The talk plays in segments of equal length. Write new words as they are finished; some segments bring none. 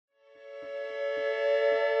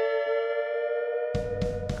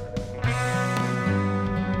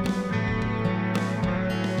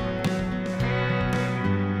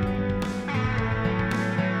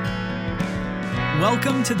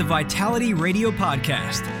Welcome to the Vitality Radio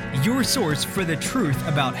Podcast, your source for the truth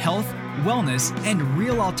about health, wellness, and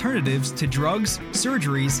real alternatives to drugs,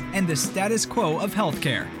 surgeries, and the status quo of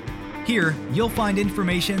healthcare. Here, you'll find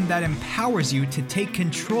information that empowers you to take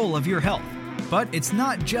control of your health. But it's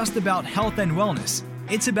not just about health and wellness.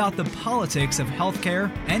 It's about the politics of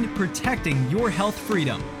healthcare and protecting your health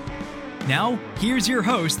freedom. Now, here's your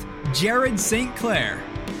host, Jared St. Clair.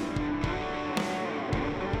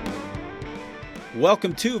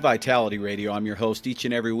 Welcome to Vitality Radio. I'm your host each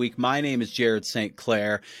and every week. My name is Jared St.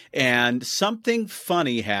 Clair, and something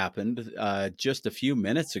funny happened just a few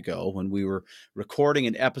minutes ago when we were recording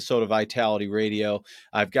an episode of Vitality Radio.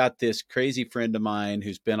 I've got this crazy friend of mine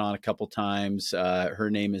who's been on a couple times. Her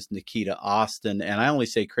name is Nikita Austen, and I only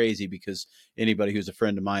say crazy because anybody who's a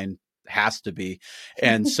friend of mine has to be.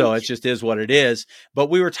 And so it just is what it is. But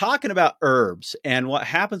we were talking about herbs, and what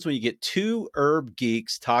happens when you get two herb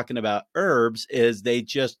geeks talking about herbs is they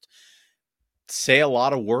just say a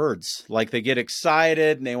lot of words. Like they get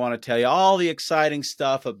excited and they want to tell you all the exciting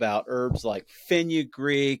stuff about herbs like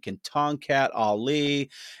fenugreek and Tongkat Ali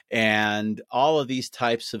and all of these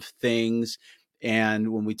types of things.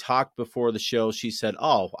 And when we talked before the show, she said,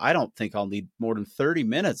 "Oh, I don't think I'll need more than 30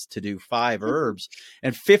 minutes to do 5 herbs."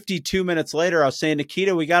 And 52 minutes later, I was saying,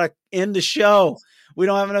 "Nikita, we got to end the show. We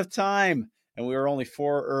don't have enough time." And we were only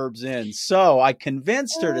 4 herbs in. So I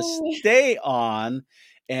convinced her to stay on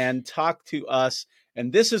and talk to us.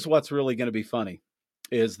 And this is what's really going to be funny,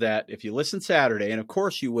 is that if you listen Saturday, and of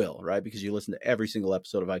course you will, right? Because you listen to every single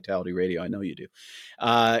episode of Vitality Radio. I know you do.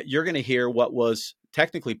 You're going to hear what was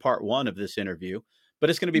technically part 1 of this interview, but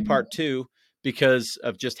it's going to be part 2 because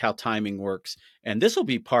of just how timing works. And this will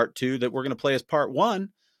be part 2 that we're going to play as part 1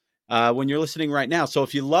 when you're listening right now. So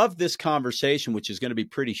if you love this conversation, which is going to be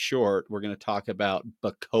pretty short, we're going to talk about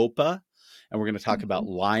Bacopa, and we're going to talk about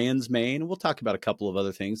lion's mane. We'll talk about a couple of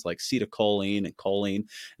other things like acetylcholine and choline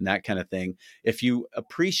and that kind of thing. If you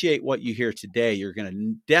appreciate what you hear today, you're going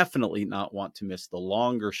to definitely not want to miss the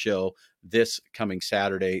longer show this coming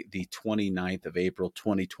Saturday, the 29th of April,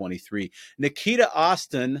 2023. Nikita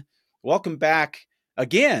Austen, welcome back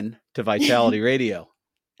again to Vitality Radio.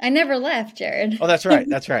 I never left, Jared. Oh, that's right.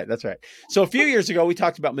 That's right. That's right. So a few years ago, we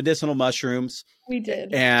talked about medicinal mushrooms. We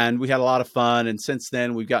did. And we had a lot of fun. And since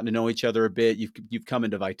then, we've gotten to know each other a bit. You've come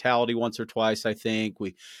into Vitality once or twice, I think.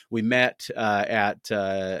 We met at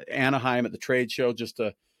Anaheim at the trade show just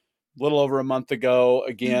a little over a month ago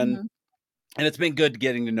again. And it's been good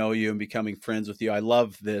getting to know you and becoming friends with you. I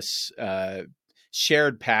love this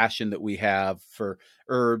shared passion that we have for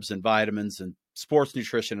herbs and vitamins and sports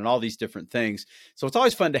nutrition and all these different things. So it's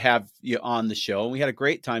always fun to have you on the show. And we had a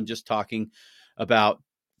great time just talking about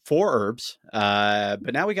 4 herbs.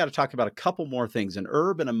 But now we got to talk about a couple more things, an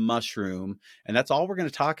herb and a mushroom. And that's all we're going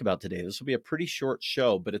to talk about today. This will be a pretty short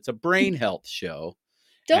show, but it's a brain health show.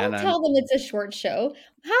 Don't tell them it's a short show.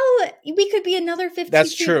 How we could be another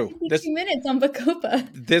 52 minutes on Bacopa.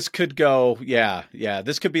 This could go. Yeah.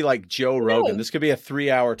 This could be like Joe Rogan. This could be a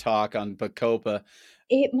 3-hour talk on Bacopa.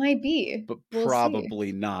 It might be, but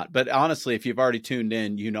probably not. But honestly, if you've already tuned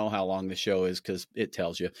in, you know how long the show is because it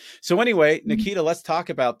tells you. So anyway, Nikita, let's talk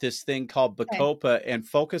about this thing called Bacopa and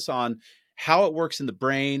focus on how it works in the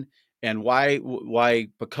brain and why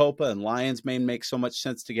Bacopa and lion's mane make so much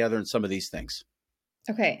sense together and some of these things.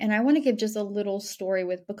 Okay. And I want to give just a little story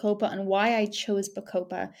with Bacopa and why I chose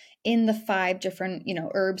Bacopa in the 5 different,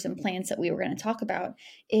 herbs and plants that we were going to talk about.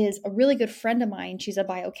 Is a really good friend of mine. She's a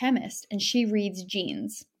biochemist and she reads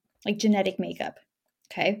genes, like genetic makeup.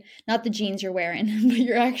 Okay. Not the jeans you're wearing, but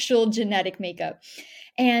your actual genetic makeup.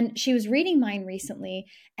 And she was reading mine recently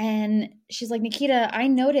and she's like, "Nikita, I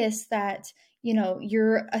noticed that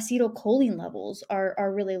your acetylcholine levels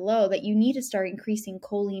are really low, that you need to start increasing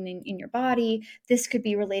choline in your body. This could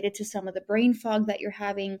be related to some of the brain fog that you're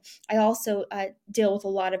having. I also deal with a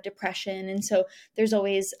lot of depression. And so there's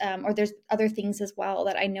always, there's other things as well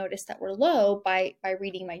that I noticed that were low by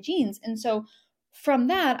reading my genes." And so from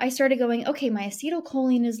that, I started going, okay, my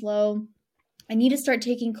acetylcholine is low. I need to start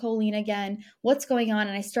taking choline again. What's going on?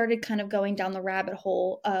 And I started kind of going down the rabbit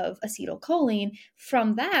hole of acetylcholine.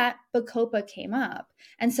 From that, Bacopa came up.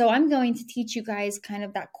 And so I'm going to teach you guys kind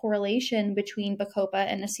of that correlation between Bacopa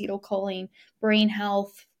and acetylcholine, brain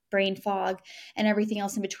health, brain fog, and everything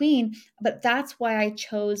else in between. But that's why I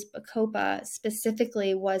chose Bacopa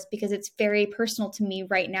specifically, was because it's very personal to me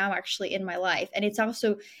right now, actually, in my life. And it's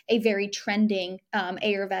also a very trending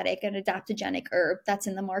Ayurvedic and adaptogenic herb that's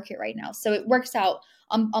in the market right now. So it works out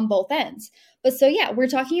on both ends. But so, yeah, we're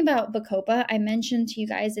talking about Bacopa. I mentioned to you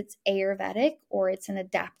guys it's Ayurvedic, or it's an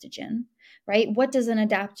adaptogen. right? What does an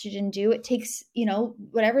adaptogen do? It takes,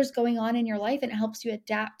 whatever's going on in your life and it helps you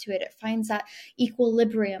adapt to it. It finds that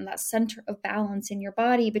equilibrium, that center of balance in your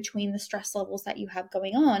body between the stress levels that you have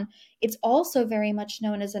going on. It's also very much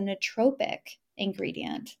known as a nootropic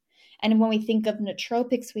ingredient. And when we think of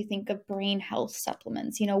nootropics, we think of brain health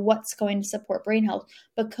supplements. What's going to support brain health?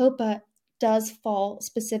 Bacopa does fall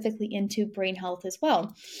specifically into brain health as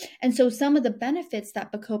well. And so some of the benefits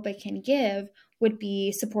that Bacopa can give would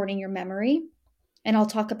be supporting your memory. And I'll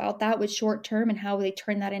talk about that with short term and how they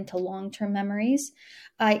turn that into long-term memories.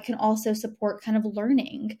 It can also support kind of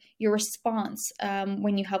learning, your response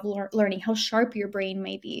when you have learning, how sharp your brain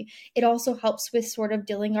may be. It also helps with sort of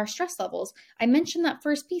dealing our stress levels. I mentioned that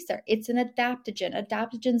first piece there. It's an adaptogen.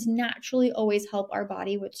 Adaptogens naturally always help our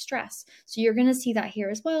body with stress. So you're going to see that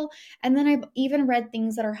here as well. And then I've even read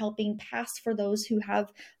things that are helping pass for those who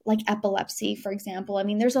have like epilepsy, for example. I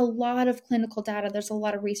mean, there's a lot of clinical data. There's a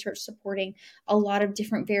lot of research supporting a lot of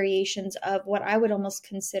different variations of what I would almost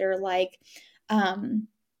consider like,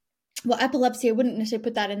 epilepsy, I wouldn't necessarily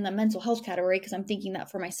put that in the mental health category because I'm thinking that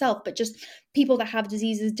for myself, but just people that have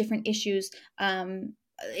diseases, different issues,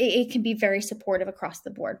 it can be very supportive across the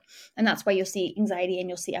board. And that's why you'll see anxiety and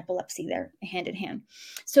you'll see epilepsy there hand in hand.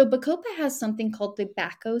 So Bacopa has something called the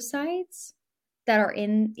bacosides that are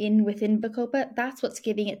within Bacopa. That's what's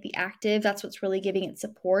giving it the active. That's what's really giving it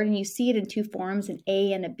support. And you see it in two forms, an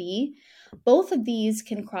A and a B. Both of these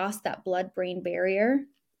can cross that blood-brain barrier,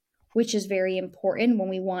 which is very important when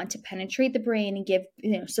we want to penetrate the brain and give,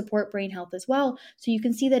 support brain health as well. So you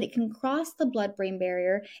can see that it can cross the blood-brain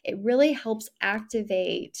barrier. It really helps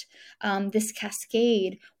activate this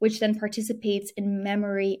cascade, which then participates in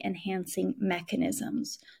memory-enhancing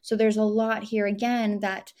mechanisms. So there's a lot here, again,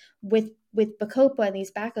 that with Bacopa and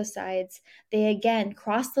these bacosides, they again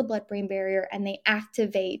cross the blood-brain barrier and they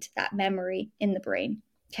activate that memory in the brain.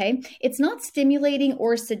 Okay. It's not stimulating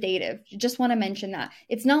or sedative. You just want to mention that.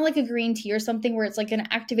 It's not like a green tea or something where it's like going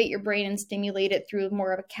to activate your brain and stimulate it through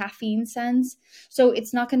more of a caffeine sense. So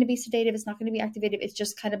it's not going to be sedative. It's not going to be activative. It's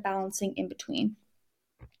just kind of balancing in between.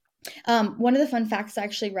 One of the fun facts I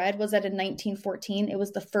actually read was that in 1914, it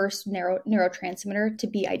was the first neurotransmitter to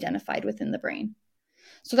be identified within the brain.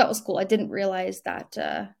 So that was cool. I didn't realize that,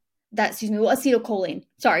 acetylcholine.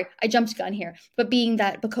 Sorry, I jumped gun here. But being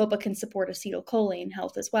that Bacopa can support acetylcholine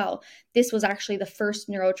health as well, this was actually the first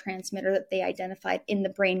neurotransmitter that they identified in the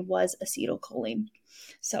brain was acetylcholine.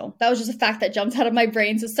 So that was just a fact that jumped out of my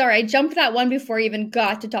brain. So sorry, I jumped that one before I even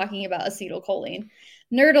got to talking about acetylcholine.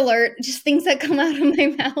 Nerd alert, just things that come out of my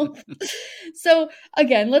mouth. So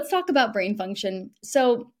again, let's talk about brain function.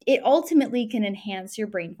 So it ultimately can enhance your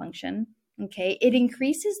brain function. Okay, it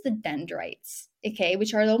increases the dendrites, okay,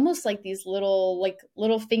 which are almost like these little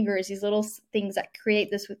fingers, these little things that create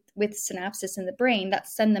this with synapses in the brain that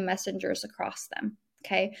send the messengers across them.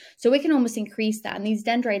 Okay, so we can almost increase that. And these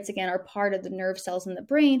dendrites, again, are part of the nerve cells in the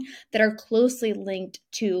brain that are closely linked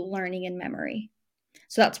to learning and memory.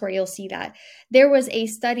 So that's where you'll see that. There was a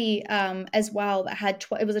study as well that had,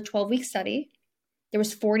 it was a 12-week study. There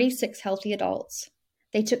was 46 healthy adults.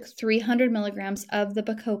 They took 300 milligrams of the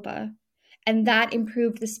Bacopa, and that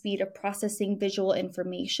improved the speed of processing visual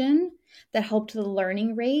information, that helped the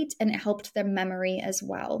learning rate, and it helped their memory as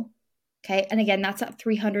well. Okay, and again, that's at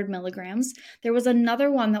 300 milligrams. There was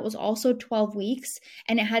another one that was also 12 weeks,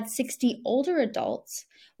 and it had 60 older adults,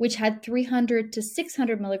 which had 300 to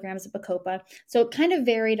 600 milligrams of Bacopa. So it kind of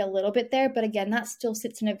varied a little bit there, but again, that still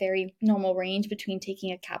sits in a very normal range between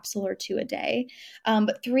taking a capsule or two a day.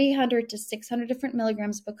 But 300 to 600 different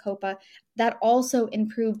milligrams of Bacopa, that also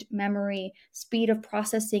improved memory, speed of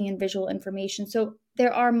processing, and visual information. So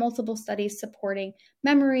there are multiple studies supporting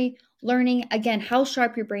memory, learning, again, how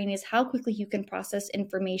sharp your brain is, how quickly you can process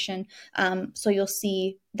information. So you'll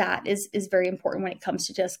see that is very important when it comes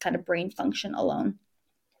to just kind of brain function alone.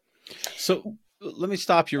 So let me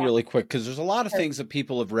stop you really quick, because there's a lot of things that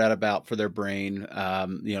people have read about for their brain.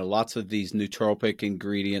 Lots of these nootropic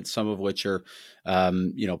ingredients, some of which are,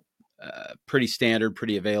 pretty standard,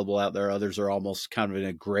 pretty available out there. Others are almost kind of in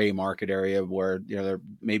a gray market area where, they're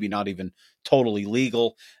maybe not even totally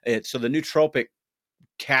legal. So the nootropic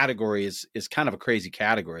category is kind of a crazy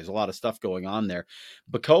category. There's a lot of stuff going on there.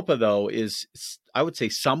 Bacopa, though, is, I would say,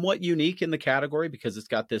 somewhat unique in the category because it's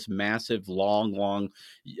got this massive, long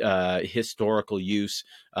historical use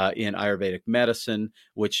in Ayurvedic medicine,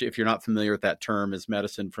 which, if you're not familiar with that term, is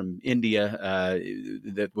medicine from India,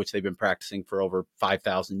 which they've been practicing for over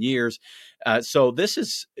 5,000 years. So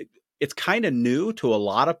it's kind of new to a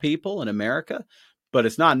lot of people in America. but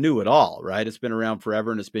it's not new at all, right? It's been around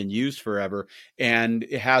forever and it's been used forever. And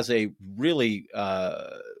it has a really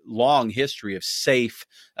long history of safe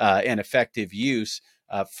and effective use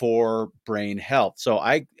for brain health. So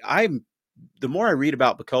I'm the more I read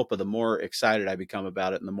about Bacopa, the more excited I become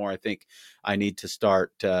about it, and the more I think I need to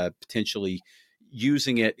start potentially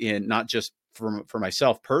using it in not just for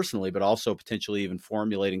myself personally, but also potentially even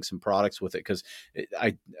formulating some products with it. Because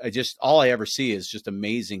I just all I ever see is just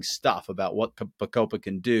amazing stuff about what Bacopa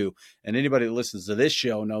can do. And anybody that listens to this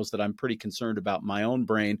show knows that I'm pretty concerned about my own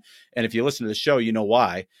brain. And if you listen to the show, you know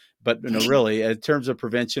why. But really, in terms of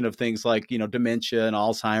prevention of things like dementia and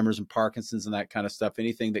Alzheimer's and Parkinson's and that kind of stuff,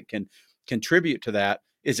 anything that can contribute to that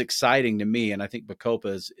is exciting to me. And I think Bacopa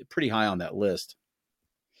is pretty high on that list.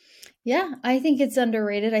 Yeah, I think it's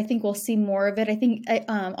underrated. I think we'll see more of it. I think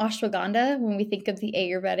ashwagandha, when we think of the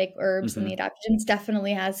Ayurvedic herbs and the adaptogens,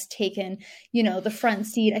 definitely has taken, the front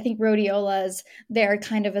seat. I think rhodiola's there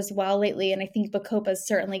kind of as well lately. And I think Bacopa is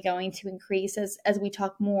certainly going to increase as we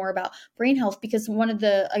talk more about brain health, because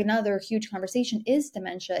another huge conversation is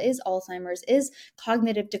dementia, is Alzheimer's, is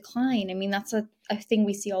cognitive decline. I mean, that's a thing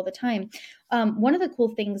we see all the time. One of the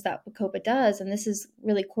cool things that Bacopa does, and this is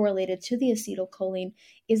really correlated to the acetylcholine,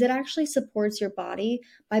 is it actually supports your body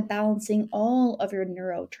by balancing all of your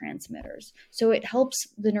neurotransmitters. So it helps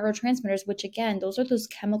the neurotransmitters, which again, those are those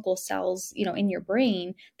chemical cells, in your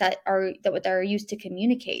brain that are used to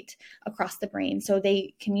communicate across the brain. So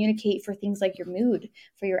they communicate for things like your mood,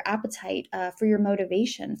 for your appetite, for your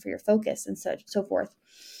motivation, for your focus, and so forth.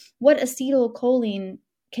 What acetylcholine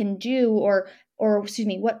can do, or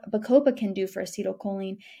what Bacopa can do for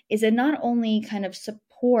acetylcholine, is it not only kind of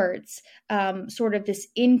supports sort of this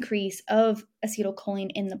increase of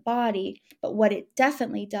acetylcholine in the body, but what it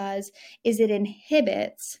definitely does is it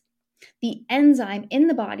inhibits the enzyme in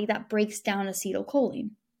the body that breaks down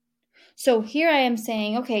acetylcholine. So here I am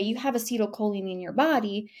saying, okay, you have acetylcholine in your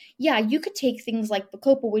body. Yeah, you could take things like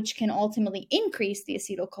Bacopa, which can ultimately increase the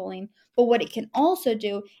acetylcholine, but what it can also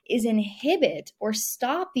do is inhibit or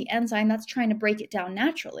stop the enzyme that's trying to break it down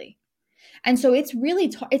naturally. And so it's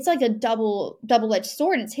really, it's like a double-edged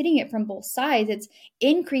sword. It's hitting it from both sides. It's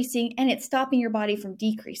increasing and it's stopping your body from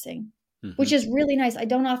decreasing. Which is really nice. I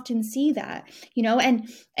don't often see that,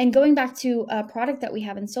 and going back to a product that we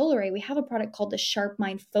have in Solare, we have a product called the Sharp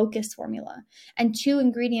Mind Focus formula. And two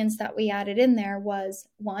ingredients that we added in there was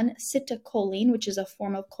one, citicoline, which is a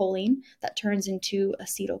form of choline that turns into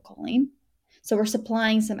acetylcholine. So we're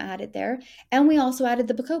supplying some added there. And we also added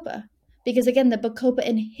the Bacopa, because again, the Bacopa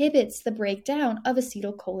inhibits the breakdown of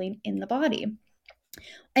acetylcholine in the body.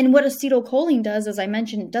 And what acetylcholine does, as I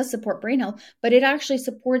mentioned, it does support brain health, but it actually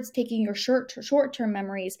supports taking your short-term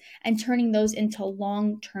memories and turning those into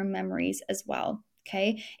long-term memories as well.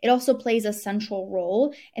 Okay. It also plays a central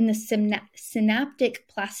role in the synaptic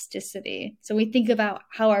plasticity. So we think about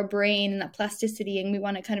how our brain and that plasticity, and we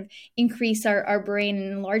want to kind of increase our brain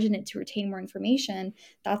and enlarge it to retain more information.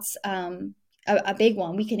 That's a big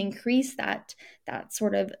one. We can increase that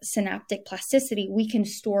sort of synaptic plasticity. We can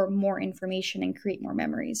store more information and create more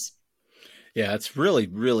memories. Yeah, it's really,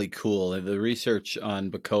 really cool. And the research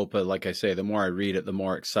on Bacopa, like I say, the more I read it, the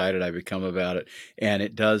more excited I become about it. And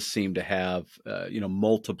it does seem to have,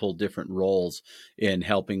 multiple different roles in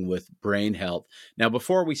helping with brain health. Now,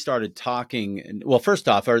 before we started talking, well, first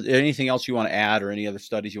off, are there anything else you want to add or any other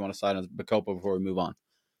studies you want to cite on Bacopa before we move on?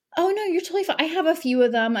 Oh, no, you're totally fine. I have a few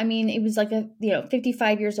of them. I mean, it was like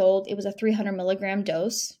 55 years old. It was a 300 milligram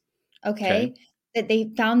dose. Okay. That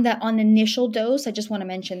they found that on initial dose, I just want to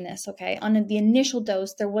mention this. Okay. On the initial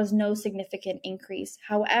dose, there was no significant increase.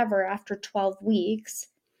 However, after 12 weeks,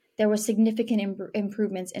 there was significant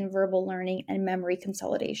improvements in verbal learning and memory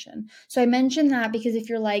consolidation. So I mentioned that because if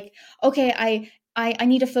you're like, okay, I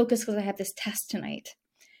need to focus because I have this test tonight,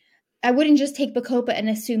 I wouldn't just take Bacopa and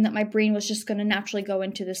assume that my brain was just going to naturally go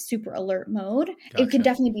into this super alert mode. Gotcha. It could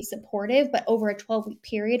definitely be supportive, but over a 12-week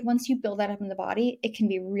period, once you build that up in the body, it can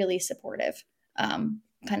be really supportive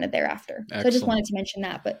kind of thereafter. Excellent. So I just wanted to mention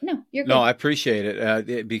that, but no, you're good. No, I appreciate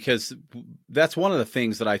it because that's one of the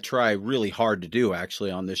things that I try really hard to do actually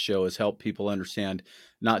on this show is help people understand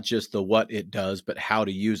not just the what it does, but how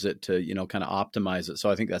to use it to, kind of optimize it.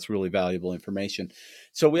 So I think that's really valuable information.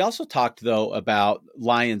 So we also talked, though, about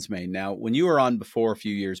lion's mane. Now, when you were on before a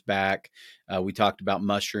few years back, we talked about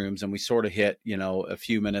mushrooms and we sort of hit, a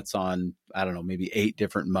few minutes on, I don't know, maybe 8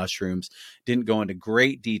 different mushrooms. Didn't go into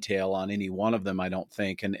great detail on any one of them, I don't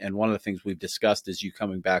think. And one of the things we've discussed is you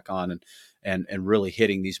coming back on and really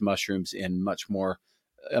hitting these mushrooms in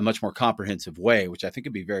a much more comprehensive way, which I think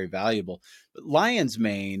would be very valuable. But lion's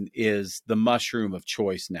mane is the mushroom of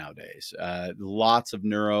choice nowadays. Lots of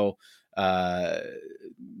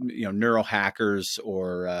neurohackers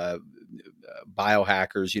or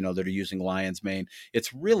biohackers, that are using lion's mane.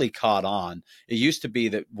 It's really caught on. It used to be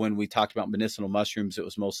that when we talked about medicinal mushrooms, it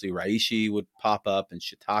was mostly reishi would pop up and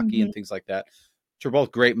shiitake and things like that, which are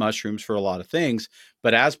both great mushrooms for a lot of things.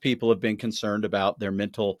 But as people have been concerned about their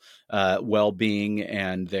mental well-being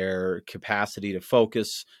and their capacity to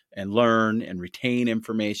focus and learn and retain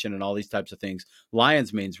information and all these types of things,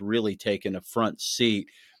 lion's mane's really taken a front seat.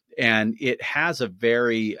 And it has a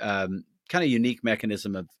very kind of unique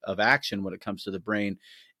mechanism of action when it comes to the brain,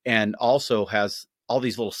 and also has all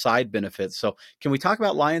these little side benefits. So can we talk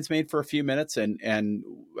about lion's mane for a few minutes and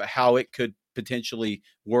how it could potentially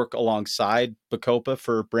work alongside Bacopa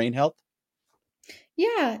for brain health?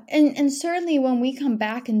 Yeah, and certainly when we come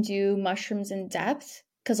back and do mushrooms in depth,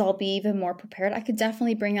 because I'll be even more prepared, I could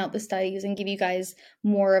definitely bring out the studies and give you guys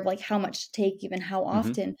more of like how much to take, even how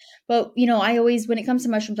often. But I always, when it comes to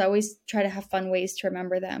mushrooms, I always try to have fun ways to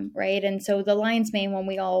remember them, right? And so the lion's mane one,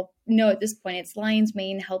 we all know at this point, it's lion's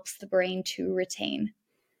mane helps the brain to retain.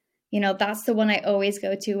 That's the one I always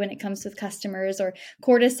go to when it comes with customers. Or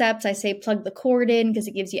cordyceps, I say plug the cord in because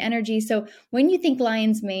it gives you energy. So when you think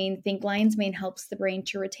lion's mane helps the brain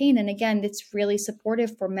to retain. And again, it's really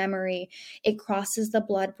supportive for memory. It crosses the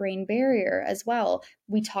blood-brain barrier as well.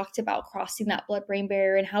 We talked about crossing that blood-brain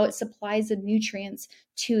barrier and how it supplies the nutrients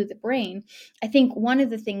to the brain. I think one of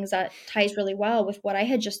the things that ties really well with what I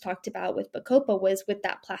had just talked about with Bacopa was with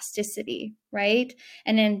that plasticity, right?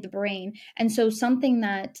 And in the brain. And so something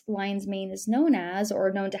that lion's mane is known as,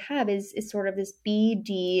 or known to have, is sort of this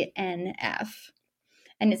BDNF.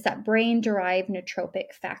 And it's that brain-derived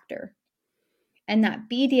nootropic factor. And that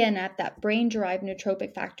BDNF, that brain-derived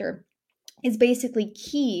nootropic factor, is basically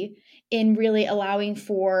key in really allowing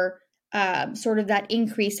for sort of that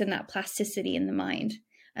increase in that plasticity in the mind.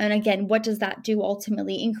 And again, what does that do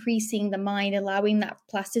ultimately? Increasing the mind, allowing that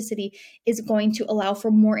plasticity is going to allow for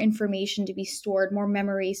more information to be stored, more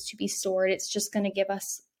memories to be stored. It's just going to give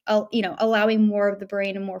us, allowing more of the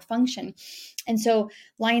brain and more function. And so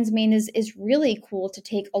lion's mane is really cool to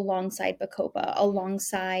take alongside Bacopa,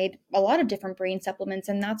 alongside a lot of different brain supplements.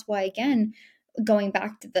 And that's why, again, going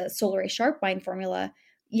back to the Solar Sharp Wine formula,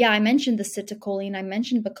 I mentioned the citicoline, I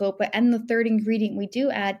mentioned Bacopa, and the third ingredient we do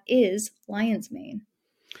add is lion's mane.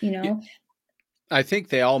 I think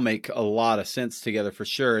they all make a lot of sense together for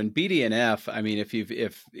sure. And BDNF, I mean,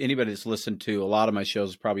 if anybody's listened to a lot of my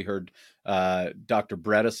shows, has probably heard Dr.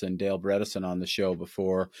 Dale Bredesen on the show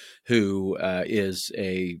before, who is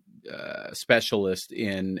a specialist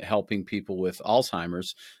in helping people with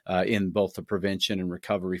Alzheimer's in both the prevention and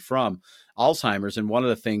recovery from Alzheimer's. And one of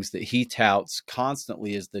the things that he touts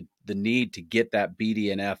constantly is the need to get that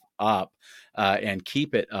BDNF up and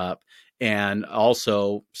keep it up. And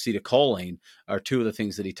also acetylcholine are two of the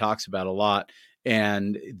things that he talks about a lot.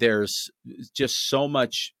 And there's just so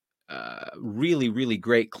much really, really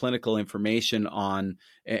great clinical information on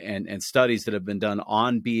and studies that have been done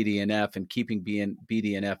on BDNF and keeping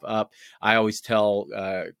BDNF up. I always tell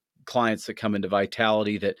clients that come into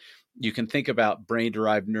Vitality that you can think about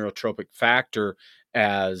brain-derived neurotropic factor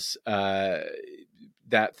as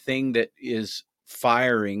that thing that is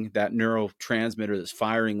firing, that neurotransmitter that's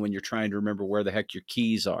firing when you're trying to remember where the heck your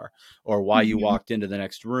keys are, or why you walked into the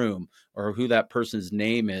next room, or who that person's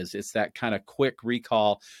name is. It's that kind of quick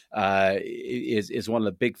recall is one of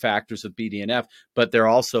the big factors of BDNF. But there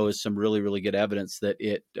also is some really, really good evidence that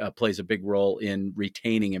it plays a big role in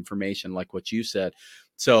retaining information, like what you said.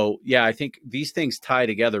 So, I think these things tie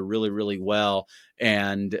together really, really well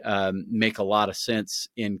and make a lot of sense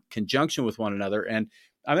in conjunction with one another. And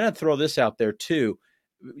I'm going to throw this out there too.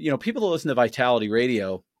 People that listen to Vitality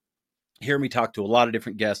Radio hear me talk to a lot of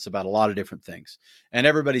different guests about a lot of different things, and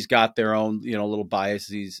everybody's got their own, little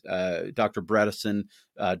biases. Dr. Bredesen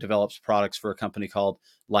develops products for a company called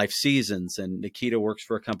Life Seasons, and Nikita works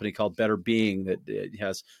for a company called Better Being that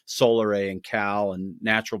has Solare and Cal and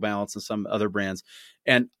Natural Balance and some other brands.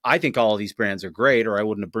 And I think all of these brands are great, or I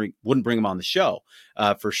wouldn't bring them on the show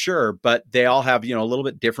for sure. But they all have, a little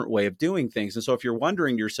bit different way of doing things. And so if you're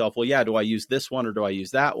wondering to yourself, well, do I use this one or do I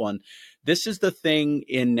use that one? This is the thing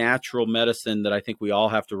in natural medicine that I think we all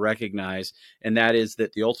have to recognize. And that is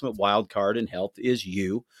that the ultimate wild card in health is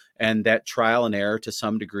you. And that trial and error to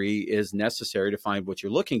some degree is necessary to find what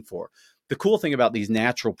you're looking for. The cool thing about these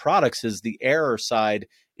natural products is the error side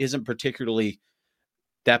isn't particularly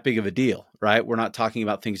that big of a deal, right? We're not talking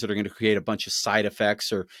about things that are going to create a bunch of side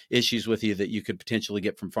effects or issues with you that you could potentially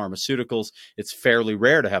get from pharmaceuticals. It's fairly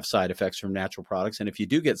rare to have side effects from natural products. And if you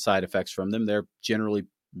do get side effects from them, they're generally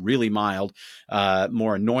really mild,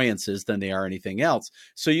 more annoyances than they are anything else.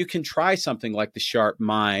 So you can try something like the Sharp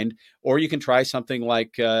Mind, or you can try something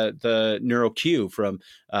like the NeuroQ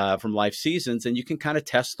from Life Seasons, and you can kind of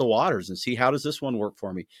test the waters and see, how does this one work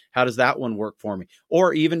for me? How does that one work for me?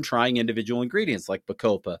 Or even trying individual ingredients like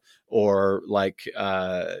Bacopa, or like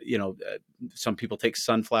some people take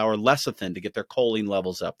sunflower lecithin to get their choline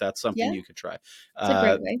levels up. That's something Yeah, you could try. it's a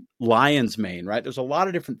great way. Lion's mane, right? There's a lot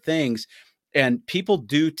of different things. And people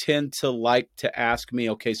do tend to like to ask me,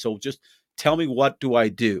 okay, so just tell me, what do I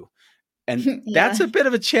do? And Yeah. that's a bit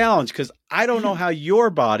of a challenge, because I don't know how your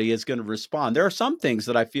body is going to respond. There are some things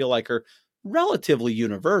that I feel like are relatively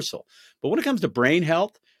universal. But when it comes to brain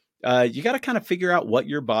health, you got to kind of figure out what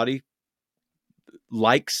your body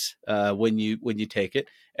likes when you take it.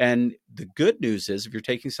 And the good news is, if you're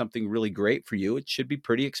taking something really great for you, it should be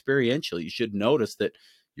pretty experiential. You should notice that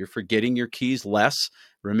you're forgetting your keys less,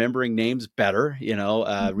 remembering names better,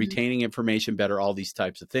 retaining information better, all these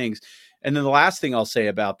types of things. And then the last thing I'll say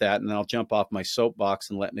about that, and then I'll jump off my soapbox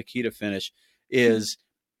and let Nikita finish, is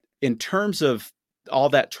in terms of all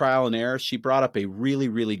that trial and error, she brought up a really,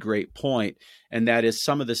 really great point. And that is,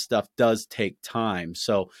 some of this stuff does take time.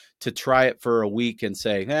 So to try it for a week and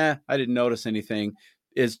say, I didn't notice anything,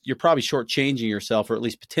 is you're probably shortchanging yourself, or at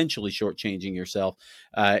least potentially shortchanging yourself.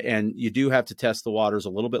 And you do have to test the waters a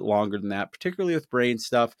little bit longer than that, particularly with brain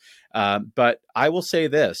stuff. But I will say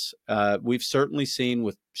this, we've certainly seen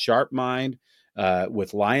with Sharp Mind,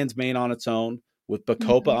 with Lion's Mane on its own, with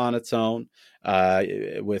Bacopa on its own,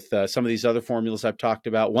 with some of these other formulas I've talked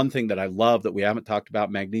about. One thing that I love that we haven't talked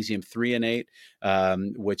about, magnesium threonate,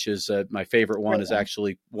 which is my favorite one, is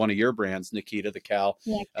actually one of your brands, Nikita, the Cal.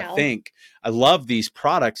 Yeah, Cal. Think. I love these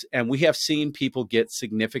products, and we have seen people get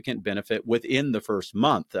significant benefit within the first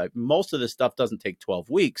month. Most of this stuff doesn't take 12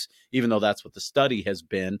 weeks, even though that's what the study has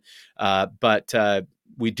been. But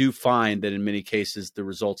we do find that in many cases, the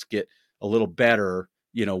results get a little better,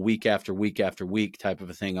 week after week after week, type of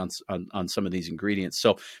a thing on some of these ingredients.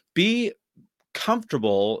 So be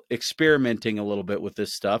comfortable experimenting a little bit with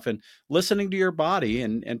this stuff and listening to your body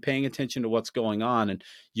and paying attention to what's going on. And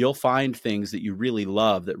you'll find things that you really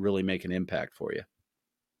love that really make an impact for you.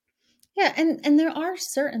 Yeah, and there are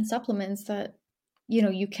certain supplements that,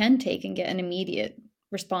 you can take and get an immediate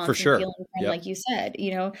For response and sure. feeling from, Yep. like you said,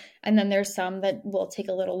 and then there's some that will take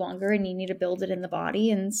a little longer and you need to build it in the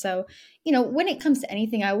body. And so, when it comes to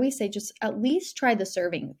anything, I always say just at least try the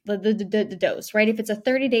serving, the dose, right? If it's a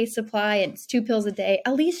 30-day supply and it's 2 pills a day,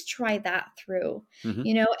 at least try that through,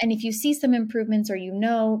 and if you see some improvements, or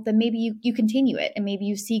then maybe you continue it, and maybe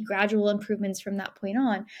you see gradual improvements from that point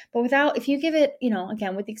on. But if you give it,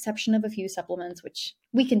 again, with the exception of a few supplements, which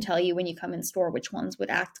we can tell you when you come in store which ones would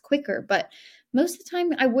act quicker, but most of the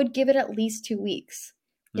time I would give it at least 2 weeks,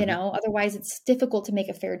 otherwise it's difficult to make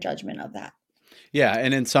a fair judgment of that. Yeah.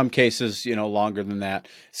 And in some cases, longer than that.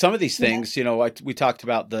 Some of these things, we talked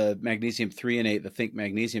about the magnesium threonate, the Think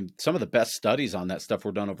Magnesium. Some of the best studies on that stuff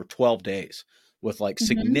were done over 12 days with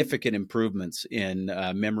significant improvements in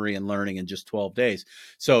memory and learning in just 12 days.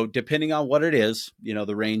 So depending on what it is,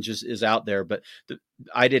 the range is out there. But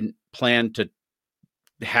I didn't plan to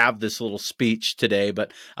have this little speech today,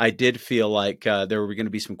 but I did feel like there were going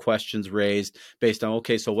to be some questions raised based on,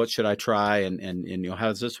 okay, so what should I try? And how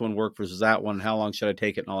does this one work versus that one? How long should I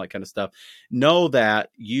take it? And all that kind of stuff. Know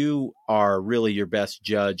that you are really your best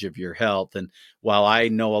judge of your health. And while I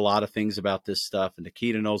know a lot of things about this stuff, and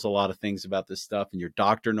Nikita knows a lot of things about this stuff, and your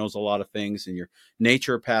doctor knows a lot of things, and your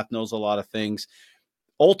naturopath knows a lot of things,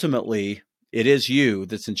 ultimately, it is you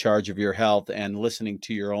that's in charge of your health, and listening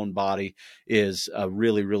to your own body is a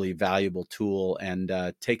really, really valuable tool. And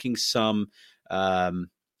taking some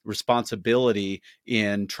responsibility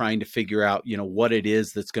in trying to figure out, what it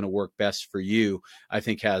is that's going to work best for you, I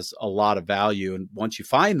think has a lot of value. And once you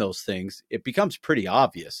find those things, it becomes pretty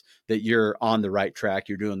obvious that you're on the right track,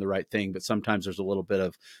 you're doing the right thing. But sometimes there's a little bit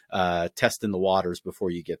of testing the waters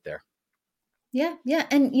before you get there. Yeah. Yeah.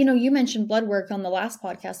 And, you mentioned blood work on the last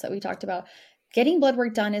podcast that we talked about. Getting blood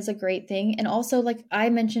work done is a great thing. And also, like I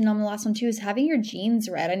mentioned on the last one too, is having your genes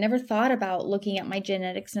read. I never thought about looking at my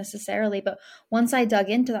genetics necessarily, but once I dug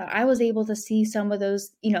into that, I was able to see some of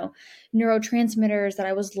those, neurotransmitters that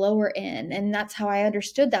I was lower in. And that's how I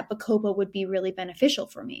understood that Bacopa would be really beneficial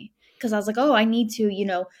for me. Because I was like, oh, I need to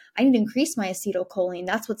increase my acetylcholine.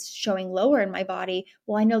 That's what's showing lower in my body.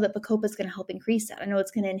 Well, I know that Bacopa is going to help increase that. I know it's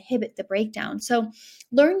going to inhibit the breakdown. So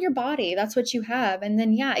learn your body. That's what you have. And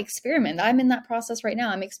then, experiment. I'm in that process right now.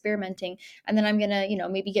 I'm experimenting. And then I'm going to,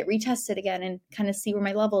 maybe get retested again and kind of see where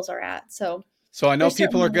my levels are at. So So I know There's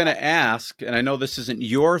people are certainly. going to ask, and I know this isn't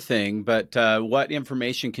your thing, but what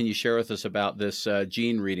information can you share with us about this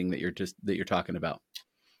gene reading that you're talking about?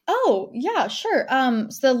 Oh, yeah, sure.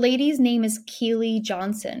 So the lady's name is Keely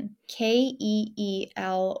Johnson, Keely.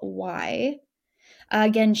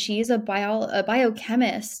 Again, she's a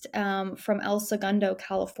biochemist from El Segundo,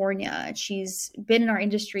 California. She's been in our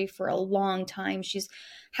industry for a long time. She's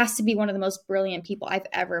has to be one of the most brilliant people I've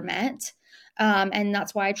ever met. And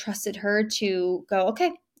that's why I trusted her to go,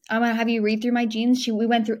 okay, I'm gonna have you read through my genes. We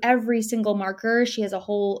went through every single marker. She has a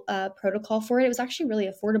whole protocol for it. It was actually really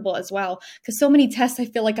affordable as well, because so many tests, I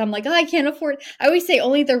feel like I'm like, oh, I can't afford. I always say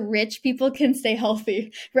only the rich people can stay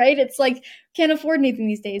healthy, right? It's like can't afford anything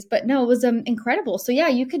these days. But no, it was incredible. So yeah,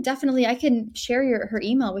 you could definitely. I can share her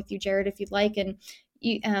email with you, Jared, if you'd like, and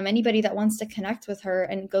anybody that wants to connect with her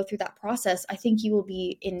and go through that process, I think you will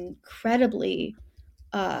be incredibly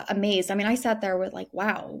amazed. I mean, I sat there with like,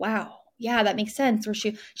 wow, yeah, that makes sense. Or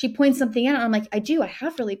she points something out, and I'm like, I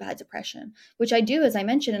have really bad depression, which I do, as I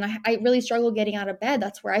mentioned, and I really struggle getting out of bed.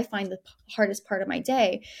 That's where I find the hardest part of my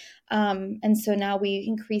day. And so now we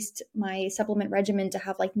increased my supplement regimen to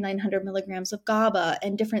have like 900 milligrams of GABA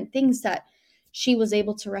and different things that she was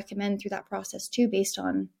able to recommend through that process too, based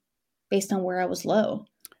on where I was low.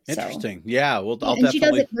 So Interesting. Yeah. Well, yeah, I'll and she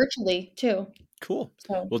does definitely. it virtually too. Cool.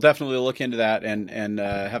 So We'll definitely look into that and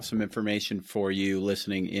have some information for you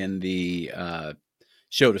listening in the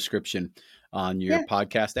show description on your yeah.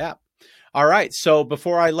 podcast app. All right. So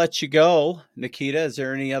before I let you go, Nikita, is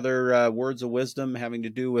there any other words of wisdom having to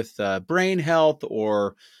do with brain health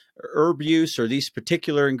or herb use or these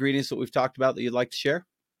particular ingredients that we've talked about that you'd like to share?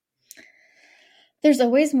 There's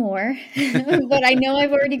always more, but I know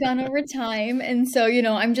I've already gone over time. And so,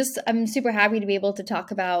 I'm super happy to be able to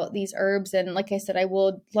talk about these herbs. And like I said, I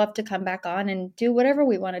would love to come back on and do whatever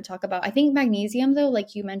we want to talk about. I think magnesium, though,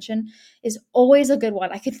 like you mentioned, is always a good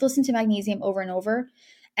one. I could listen to magnesium over and over.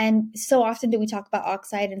 And so often do we talk about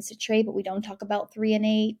oxide and citrate, but we don't talk about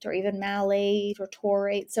threonate or even malate or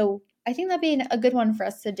taurate. So I think that'd be a good one for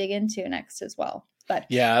us to dig into next as well. But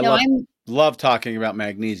Yeah, I no, love talking about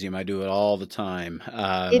magnesium. I do it all the time.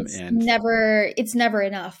 And it's never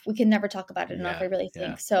enough. We can never talk about it enough, I yeah, really yeah.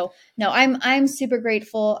 think. So no, I'm super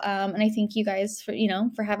grateful. And I thank you guys for,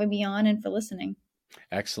 for having me on and for listening.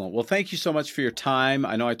 Excellent. Well, thank you so much for your time.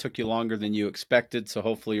 I know I took you longer than you expected, so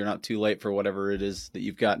hopefully you're not too late for whatever it is that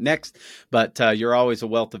you've got next. But you're always a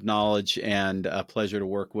wealth of knowledge and a pleasure to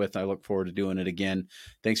work with. I look forward to doing it again.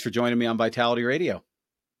 Thanks for joining me on Vitality Radio.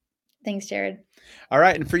 Thanks, Jared. All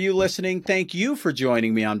right. And for you listening, thank you for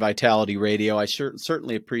joining me on Vitality Radio. I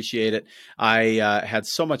certainly appreciate it. I had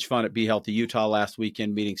so much fun at Be Healthy Utah last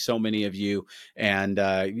weekend, meeting so many of you and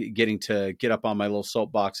getting to get up on my little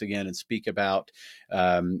soapbox again and speak about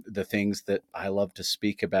the things that I love to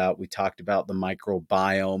speak about. We talked about the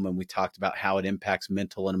microbiome and we talked about how it impacts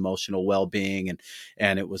mental and emotional well-being.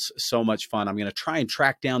 And it was so much fun. I'm going to try and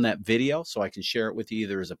track down that video so I can share it with you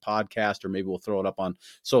either as a podcast or maybe we'll throw it up on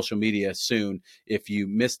social media soon if you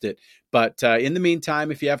missed it. But in the meantime,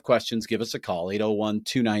 if you have questions, give us a call,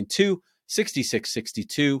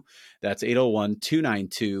 801-292-6662. That's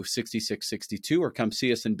 801-292-6662, or come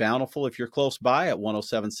see us in Bountiful if you're close by at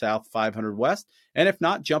 107 South 500 West. And if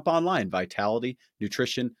not, jump online,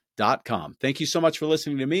 vitalitynutrition.com. Thank you so much for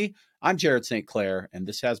listening to me. I'm Jared St. Clair, and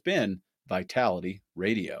this has been Vitality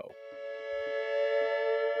Radio.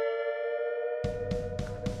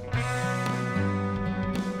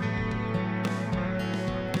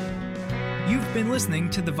 You've been listening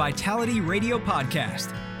to the Vitality Radio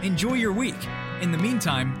Podcast. Enjoy your week. In the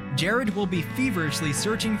meantime, Jared will be feverishly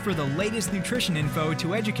searching for the latest nutrition info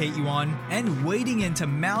to educate you on and wading into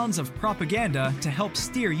mounds of propaganda to help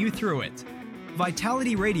steer you through it.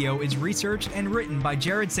 Vitality Radio is researched and written by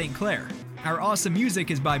Jared St. Clair. Our awesome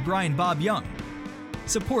music is by Brian Bob Young.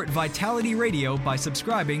 Support Vitality Radio by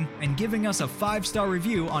subscribing and giving us a 5-star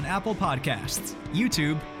review on Apple Podcasts,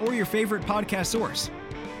 YouTube, or your favorite podcast source.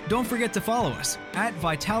 Don't forget to follow us at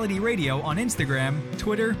Vitality Radio on Instagram,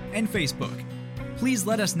 Twitter, and Facebook. Please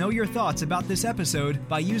let us know your thoughts about this episode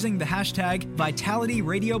by using the hashtag Vitality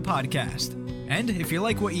Radio Podcast. And if you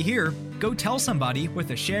like what you hear, go tell somebody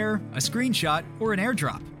with a share, a screenshot, or an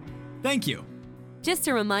airdrop. Thank you. Just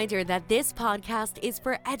a reminder that this podcast is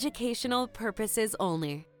for educational purposes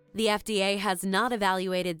only. The FDA has not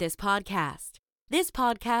evaluated this podcast. This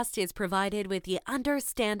podcast is provided with the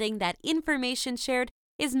understanding that information shared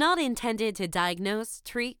is not intended to diagnose,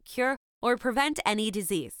 treat, cure, or prevent any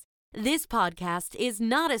disease. This podcast is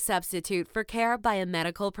not a substitute for care by a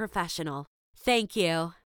medical professional. Thank you.